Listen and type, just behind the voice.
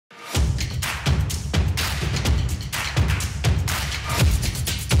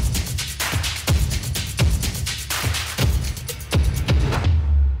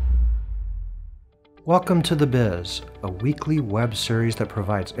Welcome to The Biz, a weekly web series that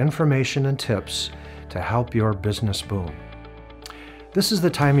provides information and tips to help your business boom. This is the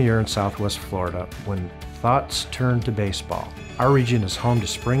time of year in Southwest Florida when thoughts turn to baseball. Our region is home to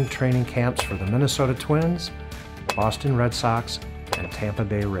spring training camps for the Minnesota Twins, Boston Red Sox, and Tampa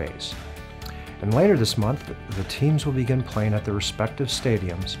Bay Rays. And later this month, the teams will begin playing at their respective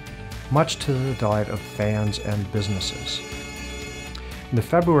stadiums, much to the delight of fans and businesses. In the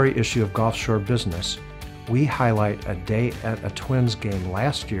February issue of Gulf Shore Business, we highlight a day at a Twins game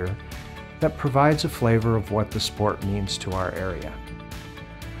last year that provides a flavor of what the sport means to our area.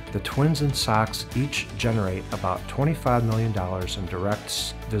 The Twins and Sox each generate about $25 million in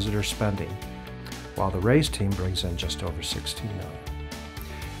direct visitor spending, while the Rays team brings in just over $16 million.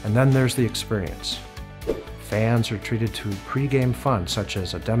 And then there's the experience. Fans are treated to pre-game fun, such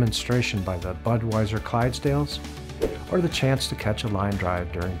as a demonstration by the Budweiser Clydesdales, or the chance to catch a line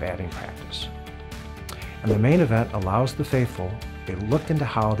drive during batting practice. And the main event allows the faithful a look into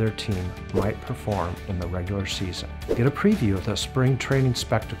how their team might perform in the regular season. Get a preview of the spring training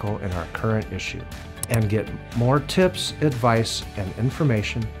spectacle in our current issue, and get more tips, advice, and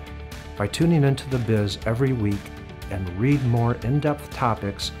information by tuning into The Biz every week and read more in-depth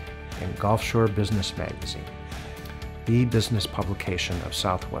topics in Gulf Shore Business Magazine, the business publication of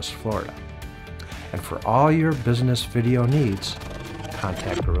Southwest Florida. And for all your business video needs,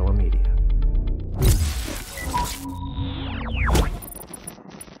 contact Guerilla Media.